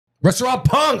Restaurant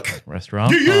Punk.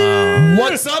 Restaurant.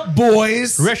 What's up,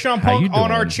 boys? Restaurant Punk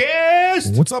on our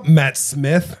chest. What's up, Matt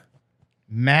Smith?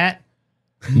 Matt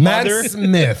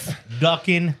Smith.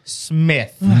 Duckin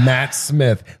Smith. Matt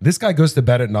Smith. This guy goes to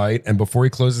bed at night, and before he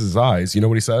closes his eyes, you know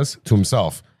what he says to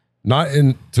himself? Not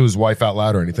to his wife out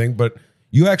loud or anything, but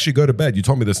you actually go to bed. You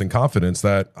told me this in confidence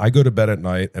that I go to bed at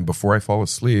night, and before I fall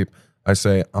asleep, I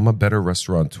say, I'm a better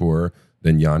restaurateur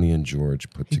than Yianni and George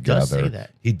put together. Does say that.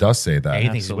 He does say that. Yeah, he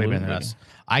thinks he's way better than us.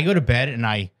 I go to bed and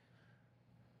I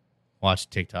watch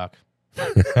TikTok.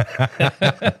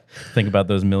 Think about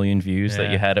those million views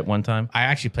that you had at one time. I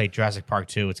actually played Jurassic Park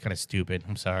 2. It's kind of stupid.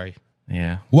 I'm sorry.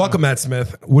 Yeah. Welcome, Matt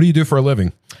Smith. What do you do for a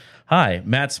living? Hi,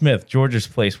 Matt Smith, George's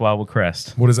Place, Wildwood,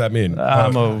 Crest. What does that mean?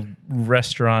 I'm a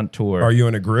restaurateur. Are you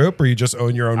in a group or you just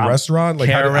own your own restaurant? Like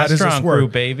how does this work?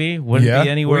 Group, baby. Wouldn't be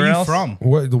anywhere Where are you else. from?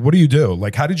 What do you do?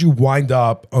 Like how did you wind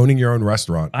up owning your own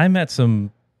restaurant? I met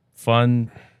some fun,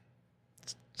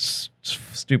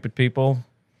 stupid people.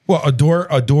 Well, a door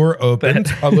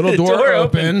opened, a little door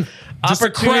opened. Just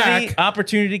a crack.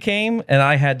 Opportunity came, and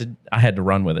I had to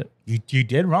run with it. You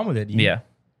did run with it. Yeah.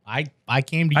 I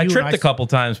came to you. I tripped a couple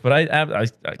times, but I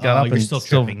got up you're and still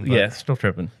tripping. Yeah, still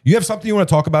tripping. You have something you want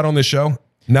to talk about on this show?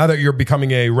 Now that you're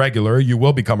becoming a regular, you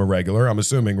will become a regular, I'm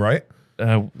assuming, right?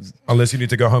 Unless you need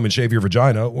to go home and shave your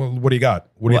vagina. Well, what do you got?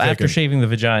 What are you thinking? After shaving the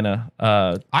vagina,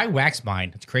 I waxed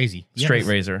mine. It's crazy. straight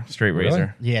razor.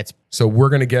 Yeah, it's So we're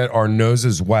going to get our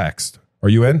noses waxed. Are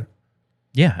you in?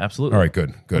 Yeah, absolutely. All right,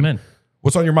 good. I'm in.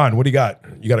 What's on your mind? What do you got?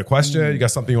 You got a question? You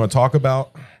got something you want to talk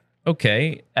about?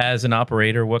 Okay, as an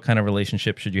operator, what kind of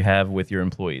relationship should you have with your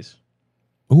employees?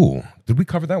 Ooh, did we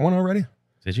cover that one already?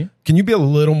 Did you? Can you be a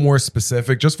little more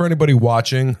specific just for anybody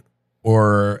watching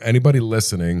or anybody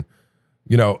listening?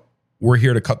 You know, we're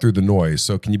here to cut through the noise.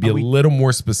 So can you be a little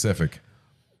more specific?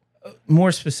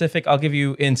 More specific, I'll give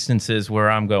you instances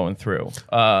where I'm going through.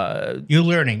 you're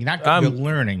learning. You're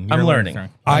learning. I'm learning.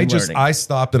 I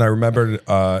stopped and I remembered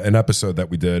an episode that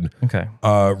we did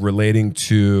relating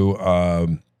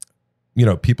to,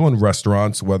 people in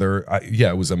restaurants, whether,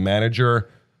 it was a manager,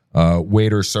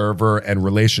 waiter, server, and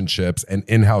relationships and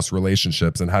in-house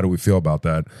relationships. And how do we feel about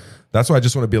that? That's why I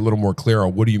just want to be a little more clear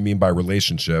on what do you mean by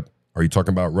relationship? Are you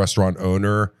talking about restaurant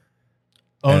owner?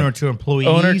 Owner to employees?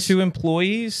 Owner to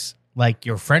employees? Like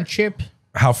your friendship?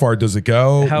 How far does it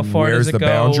go? How far Where's does it the go?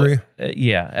 boundary?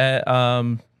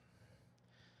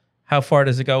 How far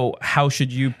does it go? How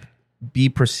should you be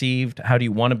perceived? How do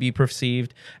you want to be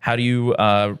perceived? How do you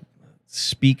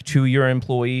speak to your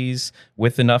employees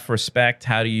with enough respect?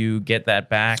 How do you get that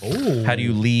back? Ooh. How do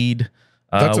you lead?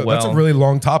 That's a really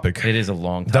long topic. It is a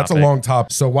long topic. That's a long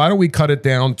topic. So why don't we cut it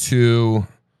down to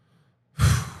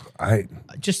I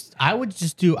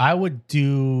would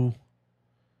do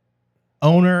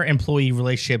owner employee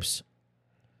relationships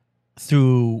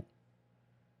through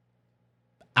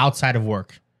outside of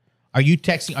work. Are you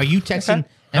texting? Okay.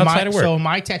 Outside of work. So am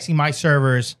I texting my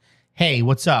servers, hey,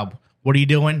 what's up? What are you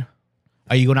doing?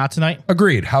 Are you going out tonight?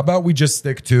 Agreed. How about we just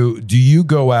stick to, do you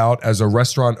go out as a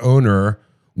restaurant owner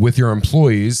with your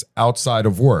employees outside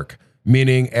of work?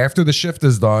 Meaning after the shift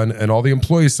is done and all the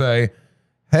employees say,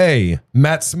 hey,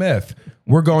 Matt Smith,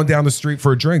 we're going down the street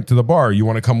for a drink to the bar. You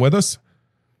want to come with us?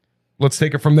 Let's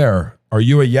take it from there. Are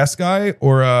you a yes guy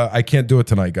or I can't do it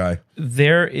tonight guy?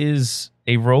 There is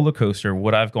a roller coaster,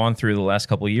 what I've gone through the last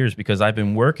couple of years, because I've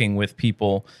been working with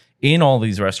people in all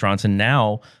these restaurants, and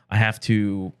now I have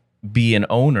to be an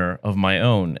owner of my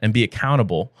own and be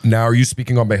accountable. Now, are you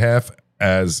speaking on behalf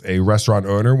as a restaurant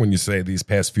owner when you say these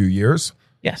past few years?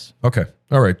 Yes. Okay.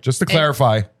 All right. Just to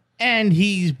clarify. And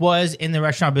he was in the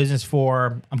restaurant business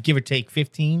for, give or take,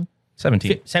 17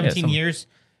 years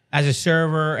as a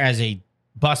server, as a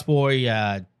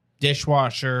busboy,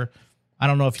 dishwasher. I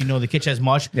don't know if you know the kitchen as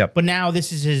much, but now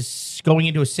this is his going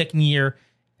into his second year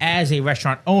as a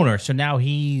restaurant owner. So now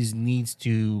he needs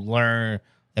to learn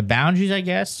the boundaries, I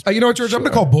guess. You know what, George? I'm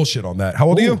going to call bullshit on that. How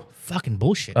old are you? Fucking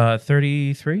bullshit.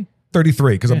 33.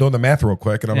 33, because I'm doing the math real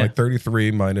quick, and I'm like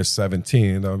 33 minus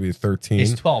 17, that would be 13.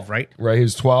 He's 12, right? Right,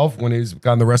 he's 12 when he's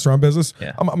got in the restaurant business.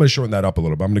 Yeah. I'm going to shorten that up a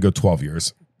little bit. I'm going to go 12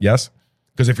 years. Yes?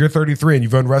 Because if you're 33 and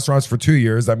you've owned restaurants for 2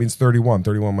 years, that means 31.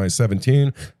 31 minus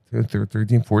 17,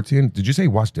 13, 14. Did you say he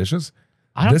washed dishes?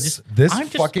 This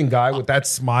fucking guy with that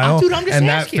smile and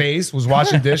that face was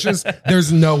washing dishes?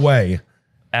 There's no way.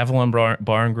 Avalon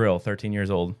Bar and Grill, 13 years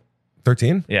old.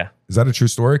 13? Yeah. Is that a true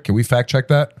story? Can we fact check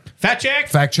that? Fact check.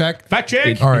 Fact check. Fact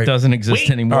check. All right. It doesn't exist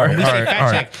anymore. All right.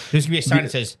 Fact check. There's going to be a sign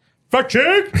that says, fact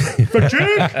check. Fact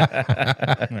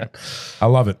check. I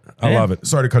love it. I love it.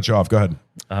 Sorry to cut you off. Go ahead.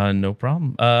 No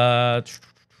problem.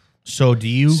 So do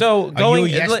you? So going, are you a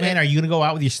yes man? Are you going to go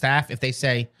out with your staff if they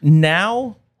say?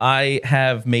 Now I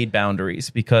have made boundaries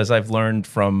because I've learned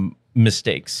from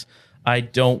mistakes. I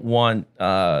don't want.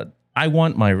 I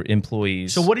want my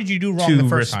employees. So what did you do wrong to the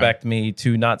first respect time? me,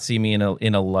 to not see me in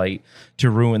a light, to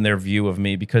ruin their view of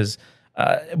me? Because,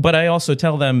 but I also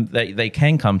tell them that they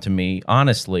can come to me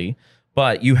honestly,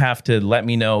 but you have to let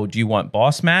me know. Do you want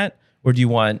boss Matt or do you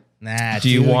want? Nah, do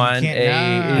you want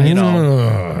you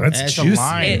know? That's juicy.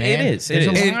 Line, it is. There's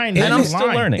a line. And I'm still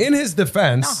learning. In his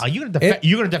defense, are you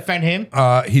gonna defend him?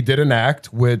 He did an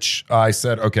act which I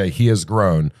said, okay, he has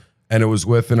grown, and it was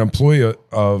with an employee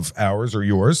of ours or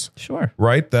yours, Sure.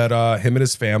 right? That him and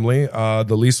his family,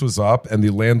 the lease was up, and the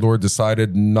landlord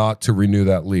decided not to renew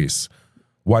that lease.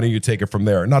 Why don't you take it from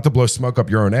there? Not to blow smoke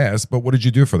up your own ass, but what did you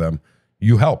do for them?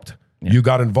 You helped. Yeah. You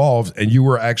got involved, and you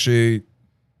were actually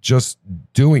just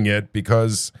doing it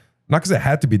because, not because it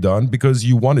had to be done, because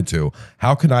you wanted to.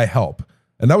 How can I help?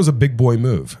 And that was a big boy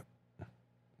move.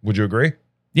 Would you agree?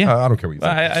 Yeah. I don't care what you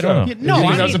think. I don't know. No, you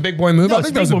think that was a big boy move? I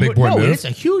think that was a big boy move. It's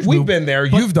a huge We've move. been there.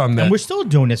 You've done that. And we're still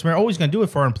doing this. We're always going to do it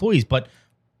for our employees, but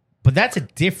that's a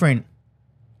different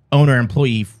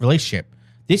owner-employee relationship.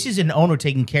 This is an owner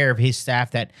taking care of his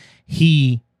staff that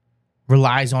he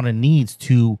relies on and needs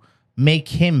to make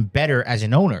him better as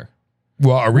an owner.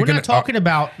 Well, are we We're not talking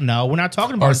about. No, we're not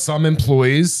talking about. Are some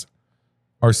employees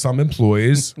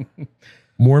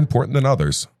more important than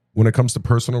others when it comes to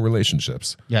personal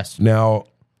relationships? Yes. Now,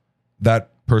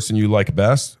 that person you like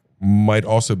best might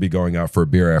also be going out for a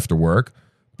beer after work,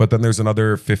 but then there's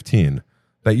another 15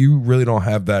 that you really don't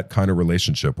have that kind of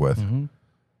relationship with. Mm-hmm.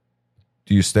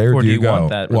 Do you stay or do you go? Want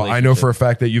that well, I know for a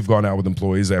fact that you've gone out with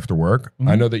employees after work. Mm-hmm.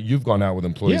 I know that you've gone out with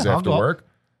employees after work.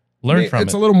 Learn from it.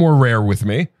 It's a little more rare with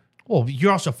me. Well,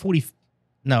 you're also 40.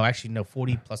 No, actually, no.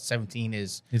 40 plus 17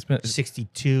 is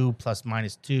 62 plus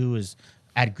minus 2 is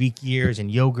add Greek years and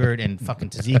yogurt and fucking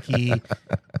tzatziki.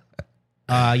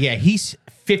 Yeah, he's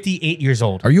 58 years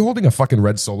old. Are you holding a fucking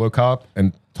red Solo cup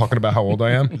and talking about how old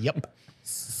I am? Yep.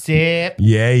 Sip.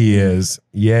 Yeah, he is.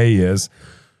 Yeah, he is.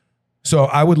 So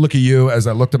I would look at you as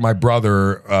I looked at my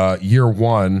brother year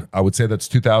one. I would say that's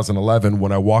 2011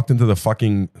 when I walked into the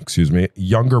fucking,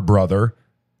 younger brother,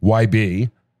 BYOB,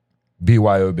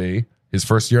 his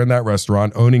first year in that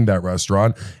restaurant, owning that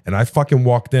restaurant. And I fucking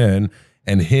walked in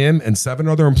and him and 7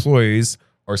 other employees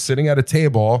are sitting at a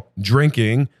table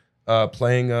drinking,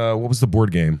 playing, what was the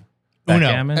board game?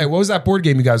 Uno. Hey, what was that board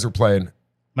game you guys were playing?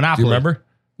 Monopoly. Do you remember?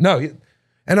 No.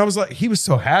 And I was like, he was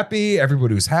so happy.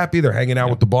 Everybody was happy. They're hanging out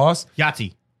with the boss.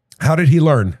 Yahtzee. How did he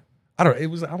learn? I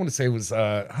don't want to say it was,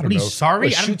 I don't know. Sorry?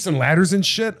 Like shoots and ladders and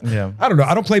shit. Yeah. I don't know.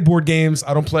 I don't play board games.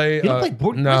 I don't play. You don't play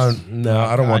board games? No,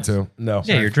 I don't want to. No.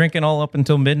 Yeah, you're drinking all up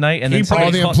until midnight, and then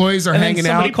all the employees are hanging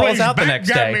out. Somebody calls out the next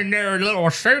day. In their little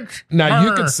shirts. Now,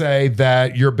 you could say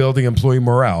that you're building employee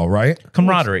morale, right?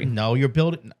 Camaraderie. No, you're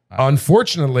building.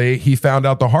 Unfortunately, he found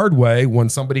out the hard way when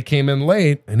somebody came in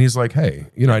late, and he's like, hey,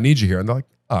 I need you here. And they're like,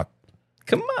 oh,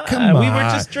 Come on. We were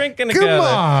just drinking together. Come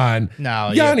on.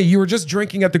 No, Yianni, you were just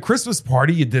drinking at the Christmas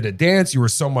party. You did a dance. You were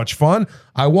so much fun.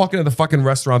 I walk into the fucking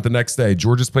restaurant the next day,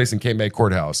 George's Place in Cape May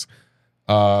Courthouse.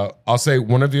 I'll say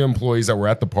one of the employees that were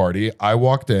at the party, I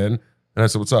walked in and I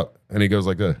said, what's up? And he goes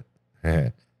like this.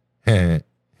 And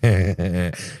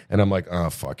I'm like, oh,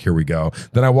 fuck, here we go.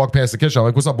 Then I walk past the kitchen. I'm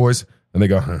like, what's up, boys? And they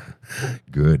go,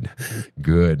 good.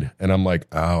 And I'm like,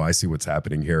 oh, I see what's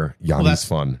happening here. Yanni's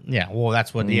fun. Yeah, well,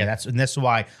 that's what, that's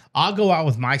why I'll go out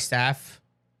with my staff,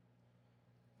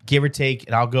 give or take,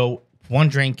 and I'll go one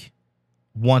drink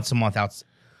once a month out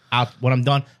when I'm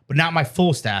done, but not my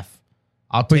full staff.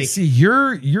 But see,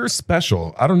 you're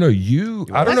special. I don't know. You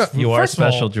are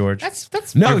special, George.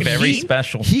 That's very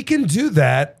special. He can do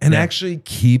that and actually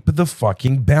keep the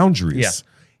fucking boundaries. Yeah.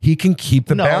 He can keep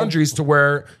the boundaries to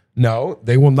where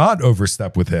they will not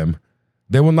overstep with him.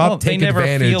 They will not take advantage of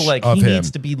him. They never feel like he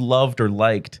needs to be loved or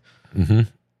liked. Mm-hmm.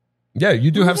 Yeah,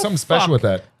 you do have something special with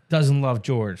that. Doesn't love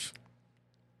George.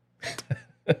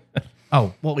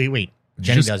 Oh, well, wait.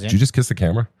 Jenny doesn't. Did you just kiss the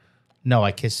camera? No,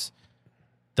 I kiss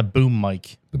the boom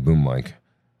mic. The boom mic.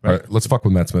 Right. All right, let's fuck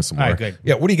with Matt Smith some more. All right, good.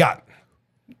 Yeah, what do you got?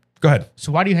 Go ahead.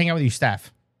 So why do you hang out with your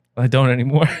staff? I don't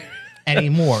anymore.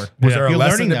 Was there a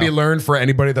lesson to be learned for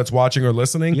anybody that's watching or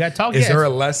listening? You gotta talk. Is there a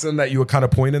lesson that you would kind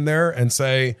of point in there and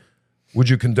say, would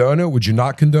you condone it? Would you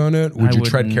not condone it? Would you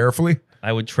tread carefully?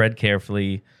 I would tread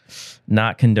carefully,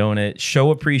 not condone it.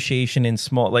 Show appreciation in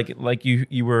small, like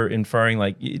you were inferring,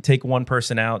 like you take one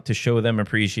person out to show them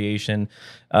appreciation.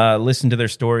 Listen to their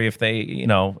story if they,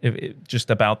 if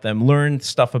just about them. Learn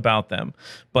stuff about them,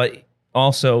 but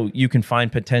also you can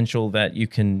find potential that you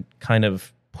can kind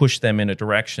of push them in a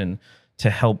direction to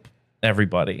help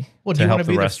everybody Well, do to you want help to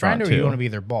be the their restaurant friend or too. you want to be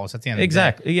their boss? That's the end of the day.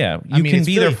 Exactly. Yeah, you I mean, can it's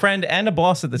be their really- friend and a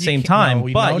boss at the same time,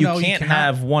 no, but no, you you can't cannot.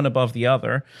 have one above the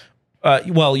other.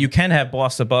 Well, you can have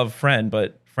boss above friend,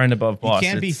 but friend above boss. You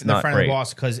can't be it's the not friend great. of the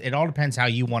boss because it all depends how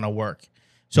you want to work.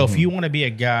 So if you want to be a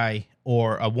guy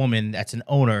or a woman that's an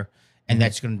owner and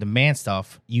that's going to demand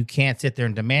stuff, you can't sit there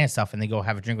and demand stuff and then go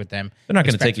have a drink with them. They're not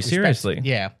going to take you seriously.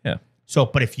 Yeah. Yeah. So,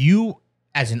 but if you,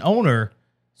 as an owner,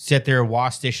 sit there,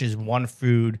 wash dishes, want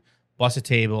food, bust a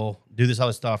table, do this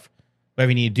other stuff,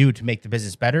 whatever you need to do to make the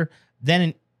business better,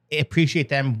 then appreciate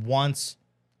them once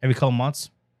every couple months,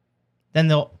 then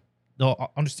they'll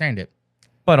understand it.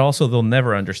 But also, they'll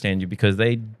never understand you because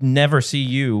they never see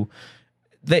you.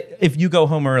 If you go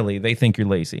home early, they think you're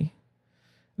lazy.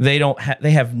 They don't.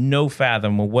 They have no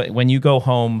fathom of when you go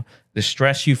home, the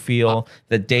stress you feel,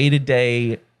 the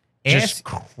day-to-day just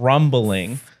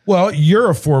crumbling. Well,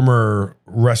 you're a former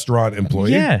restaurant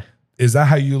employee. Yeah. Is that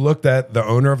how you looked at the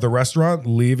owner of the restaurant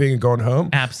leaving and going home?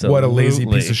 Absolutely. What a lazy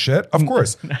piece of shit. Of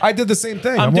course. I did the same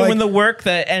thing. I'm doing like, the work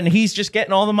and he's just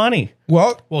getting all the money.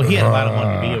 Well, he had a lot of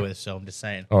money to begin with, so I'm just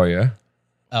saying. Oh, yeah?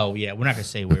 Oh, yeah. We're not going to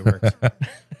say where it works.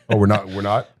 Oh, we're not? We're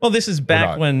not? Well, this is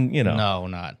back when, No, we're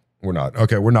not. We're not.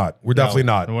 Okay, we're not. We're definitely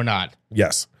not. We're not.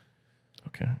 Yes.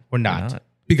 Okay. We're not.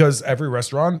 Because every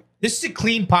restaurant... This is a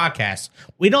clean podcast.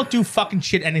 We don't do fucking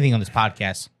shit anything on this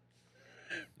podcast.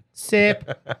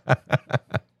 Sip.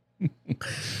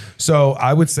 So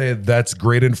I would say that's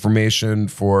great information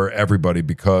for everybody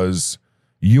because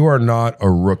you are not a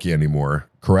rookie anymore,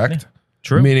 correct? Yeah,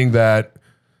 true. Meaning that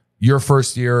your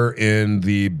first year in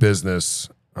the business,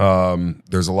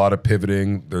 there's a lot of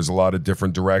pivoting. There's a lot of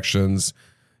different directions.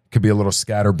 Could be a little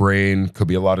scatterbrain. Could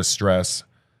be a lot of stress.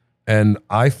 And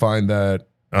I find that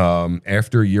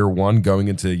after year one, going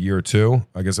into year two,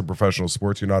 I guess in professional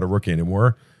sports, you're not a rookie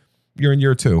anymore. You're in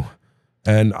year two.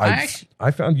 And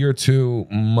I found year two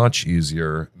much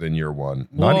easier than year one.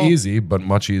 Not easy, but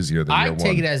much easier than year one. I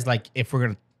take it as like, if we're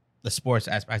going to, the sports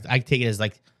aspect, I take it as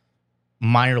like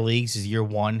minor leagues is year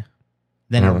one,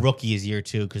 then a rookie is year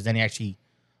two, because then you actually,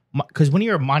 because when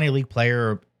you're a minor league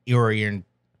player or you're in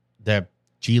the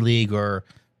G League or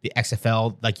the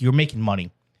XFL, like you're making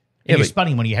money. And you're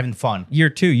spending money, you're having fun. Year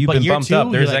two, you've been bumped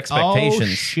up. There's expectations.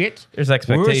 Oh, shit. There's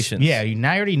expectations. Yeah, you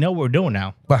now already know what we're doing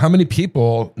now. But how many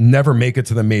people never make it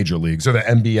to the major leagues or the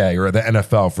NBA or the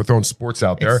NFL for throwing sports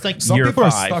out there? It's like Some year people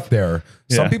are 5. stuck there.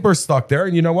 Yeah. Some people are stuck there.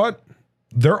 And you know what?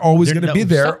 They're always going to be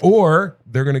there or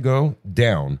they're going to go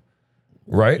down.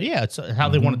 Right? Yeah, it's how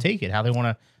they want to take it, how they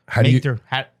want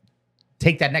to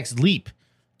take that next leap.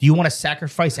 Do you want to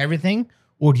sacrifice everything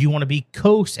or do you want to be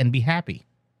coast and be happy?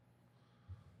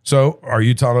 So are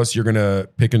you telling us you're going to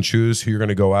pick and choose who you're going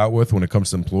to go out with when it comes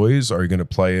to employees? Are you going to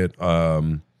play it how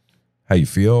you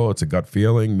feel? It's a gut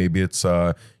feeling. Maybe it's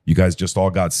you guys just all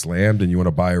got slammed and you want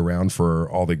to buy around for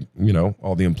all the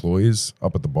employees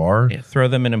up at the bar. Yeah, throw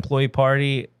them an employee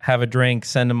party, have a drink,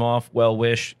 send them off, well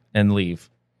wish, and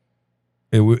leave.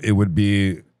 It would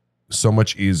be so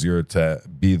much easier to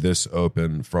be this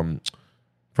open from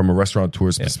a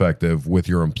restaurateur's perspective with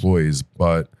your employees,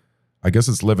 but I guess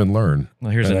it's live and learn.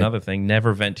 Well, here's another thing.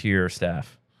 Never vent to your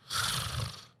staff.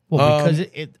 Well, because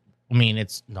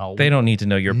it's no. They don't need to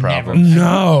know your problems.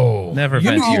 No. Never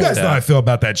vent to your staff. You guys know how I feel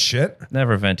about that shit.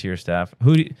 Never vent to your staff.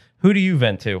 Who do you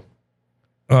vent to?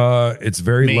 It's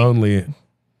very lonely.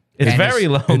 It's very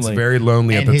lonely. It's very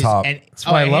lonely at the top. That's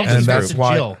why I love this and group. that's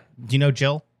why. Jill. Do you know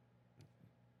Jill?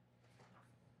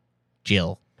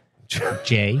 Jill.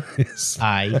 Jill.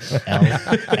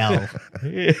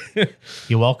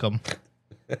 You're welcome.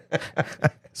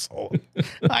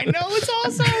 I know, it's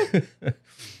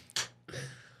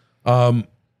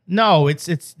awesome. No, it's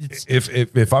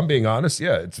if I'm being honest,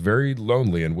 yeah, it's very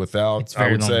lonely, and without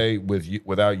say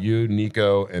without you,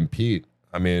 Nico, and Pete,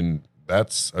 I mean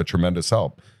that's a tremendous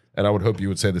help. And I would hope you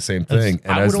would say the same thing.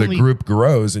 And as the group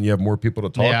grows and you have more people to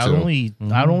talk to, I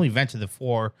would only vent to the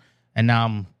 4, and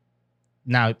now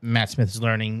Matt Smith is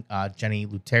learning, Jenny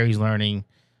Luteri's learning,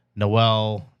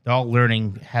 Noel, they're all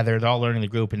learning, Heather, they're all learning the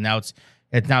group, and now it's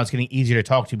getting easier to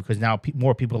talk to because now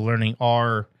more people are learning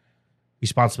our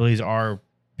responsibilities, our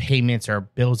payments, our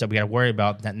bills that we got to worry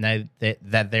about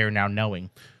that they're now knowing.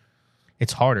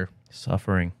 It's harder.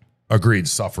 Suffering. Agreed,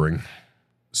 suffering.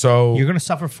 So you're going to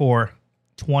suffer for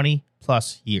 20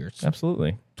 plus years.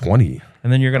 Absolutely. 20.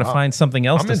 And then you're going to find something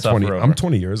else to suffer over. I'm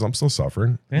 20 years. I'm still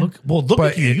suffering. Yeah. Look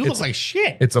at you. You look like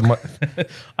shit. It's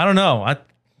I don't know.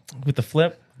 With the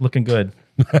flip, looking good.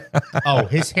 Oh,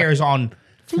 his hair is on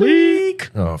fleek.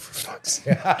 Oh, for fuck's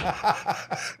sake.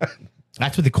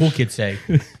 That's what the cool kids say.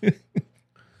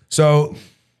 So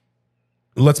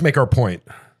let's make our point.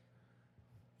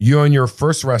 You own your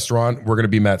first restaurant. We're going to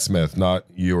be Matt Smith, not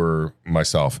you or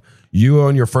myself. You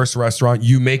own your first restaurant.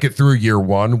 You make it through year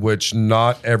one, which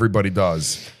not everybody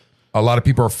does. A lot of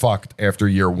people are fucked after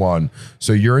year one.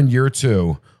 So you're in year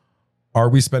two. Are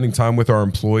we spending time with our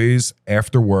employees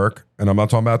after work? And I'm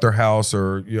not talking about their house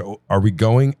or, are we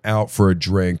going out for a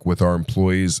drink with our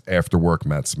employees after work,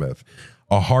 Matt Smith?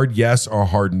 A hard yes or a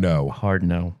hard no? Hard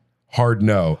no. Hard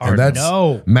no. Hard and that's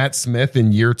no. Matt Smith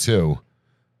in year two.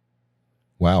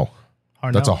 Wow.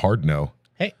 That's a hard no.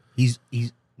 Hey, he's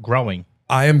growing.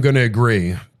 I am going to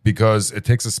agree because it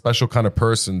takes a special kind of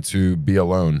person to be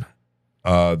alone.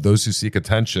 Those who seek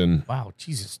attention. Wow,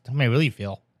 Jesus. How do I really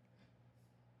feel?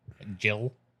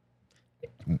 Jill.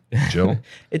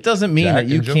 It doesn't mean that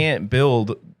you can't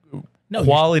build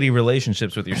quality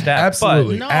relationships with your staff.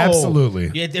 Absolutely. But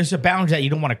Absolutely. Yeah, there's a boundary that you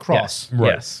don't want to cross. Yes.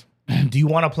 Right. Yes. Do you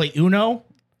want to play Uno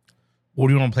or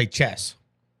do you want to play chess?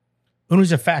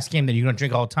 Uno's a fast game that you're going to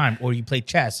drink all the time, or you play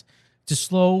chess. It's a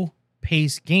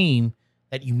slow-paced game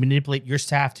that you manipulate your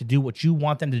staff to do what you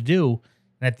want them to do,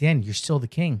 and at the end, you're still the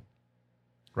king.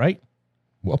 Right?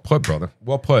 Well put, brother.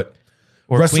 Well put.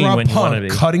 Or Restaurant Punk,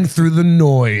 cutting through the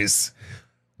noise.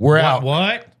 We're out.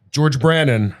 What? George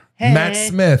Brandon, Matt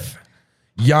Smith,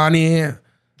 Yianni,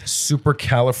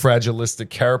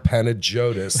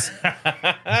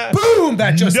 supercalifragilisticexpialidocious. Boom!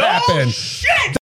 That just happened. Shit!